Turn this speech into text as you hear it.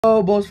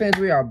Hello, Bulls fans.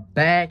 We are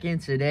back, and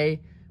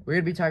today we're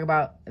going to be talking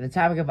about the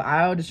topic of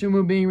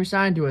Dosunmu being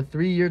re-signed to a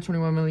 3-year,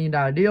 $21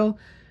 million deal.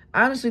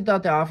 I honestly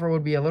thought the offer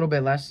would be a little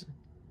bit less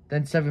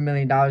than $7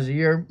 million a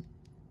year.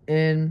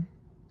 In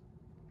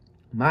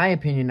my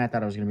opinion, I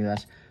thought it was going to be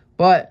less.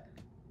 But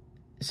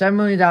 $7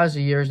 million a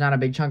year is not a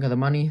big chunk of the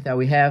money that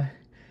we have,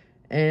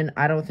 and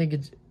I don't think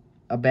it's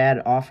a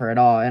bad offer at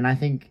all. And I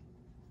think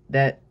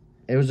that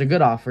it was a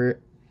good offer.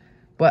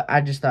 But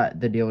I just thought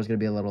the deal was going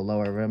to be a little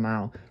lower of an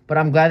amount. But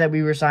I'm glad that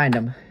we re-signed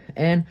him.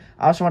 And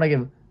I just want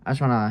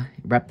to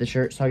rep the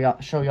shirt. So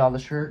show y'all the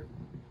shirt.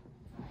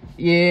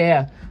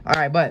 Yeah. All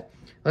right, but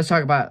let's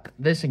talk about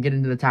this and get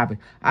into the topic.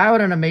 I had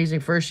an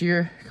amazing first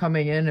year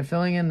coming in and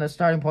filling in the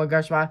starting point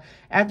guard spot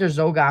after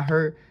Zoe got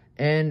hurt.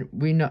 And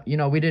we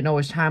didn't know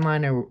his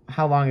timeline or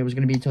how long it was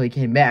going to be until he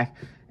came back.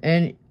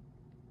 And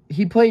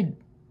he played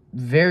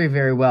very,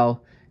 very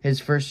well his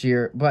first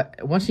year,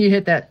 but once he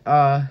hit that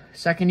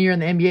second year in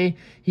the NBA,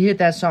 he hit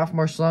that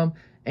sophomore slump,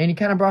 and he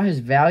kind of brought his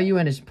value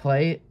and his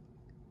play.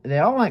 They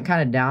all went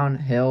kind of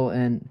downhill,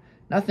 and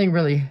nothing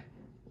really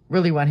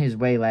went his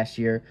way last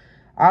year.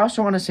 I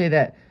also want to say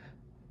that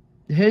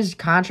his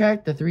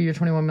contract, the 3-year,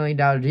 $21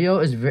 million deal,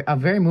 is a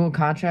very movable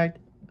contract.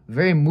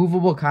 Very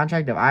movable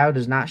contract. If Io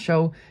does not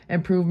show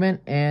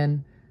improvement,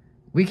 and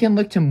we can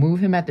look to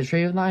move him at the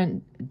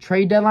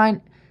trade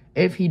deadline.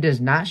 If he does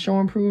not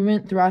show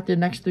improvement throughout the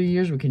next 3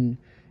 years,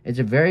 it's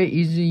a very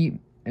easy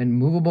and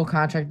movable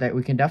contract that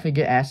we can definitely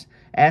get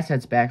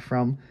assets back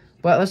from.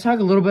 But let's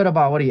talk a little bit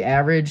about what he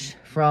averaged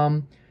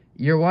from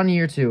year 1 to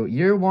year 2.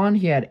 Year 1,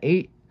 he had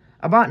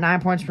about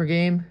 9 points per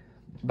game,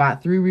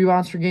 about 3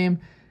 rebounds per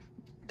game,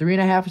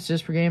 3.5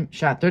 assists per game,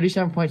 shot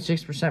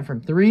 37.6%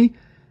 from 3,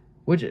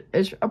 which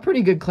is a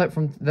pretty good clip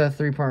from the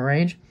 3-point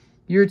range.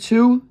 Year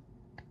 2,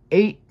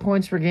 8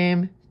 points per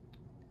game,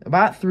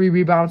 about 3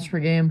 rebounds per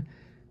game,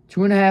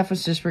 2.5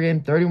 assists per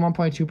game,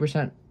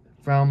 31.2%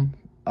 from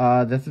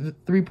the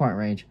 3-point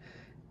range.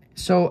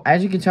 So,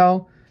 as you can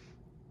tell,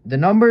 the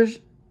numbers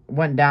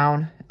went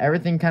down.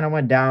 Everything kind of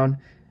went down.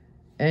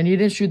 And he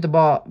didn't shoot the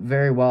ball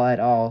very well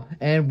at all.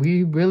 And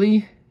we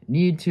really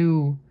need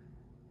to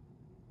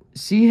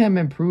see him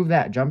improve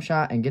that jump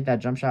shot and get that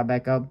jump shot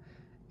back up.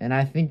 And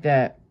I think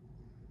that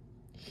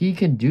he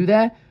can do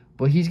that,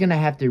 but he's going to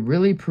have to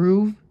really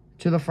prove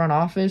to the front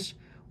office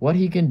what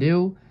he can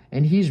do.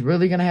 And he's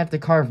really going to have to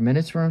carve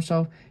minutes for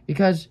himself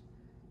because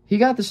he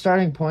got the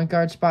starting point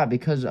guard spot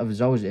because of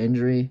Zoe's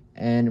injury.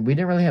 And we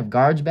didn't really have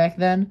guards back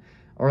then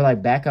or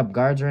like backup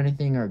guards or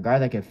anything or a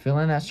guard that could fill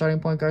in that starting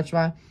point guard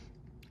spot.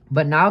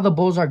 But now the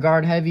Bulls are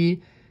guard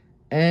heavy,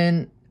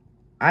 and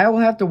I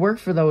will have to work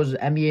for those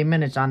NBA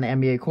minutes on the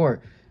NBA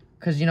court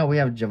because, we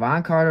have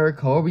Javon Carter,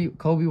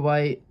 Kobe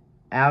White,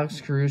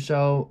 Alex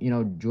Caruso,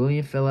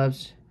 Julian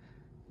Phillips,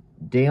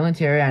 Dalen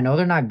Terry. I know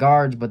they're not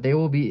guards, but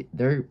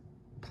they're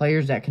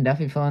players that can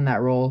definitely fill in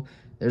that role.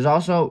 We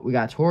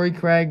got Torrey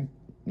Craig.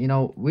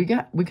 We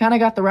kind of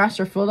got the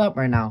roster filled up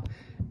right now.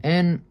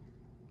 And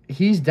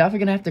he's definitely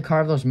going to have to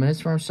carve those minutes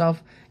for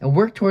himself and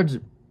work towards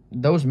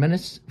those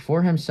minutes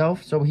for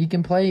himself so he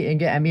can play and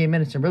get NBA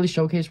minutes and really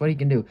showcase what he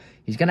can do.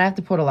 He's going to have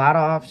to put a lot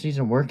of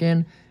offseason work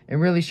in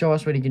and really show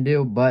us what he can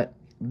do. But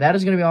that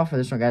is going to be all for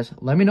this one, guys.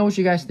 Let me know what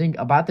you guys think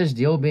about this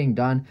deal being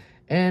done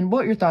and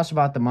what your thoughts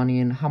about the money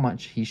and how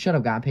much he should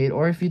have gotten paid,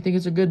 or if you think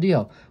it's a good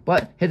deal.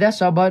 But hit that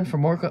sub button for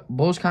more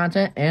Bulls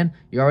content, and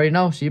you already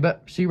know. See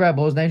you, Red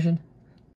Bulls Nation.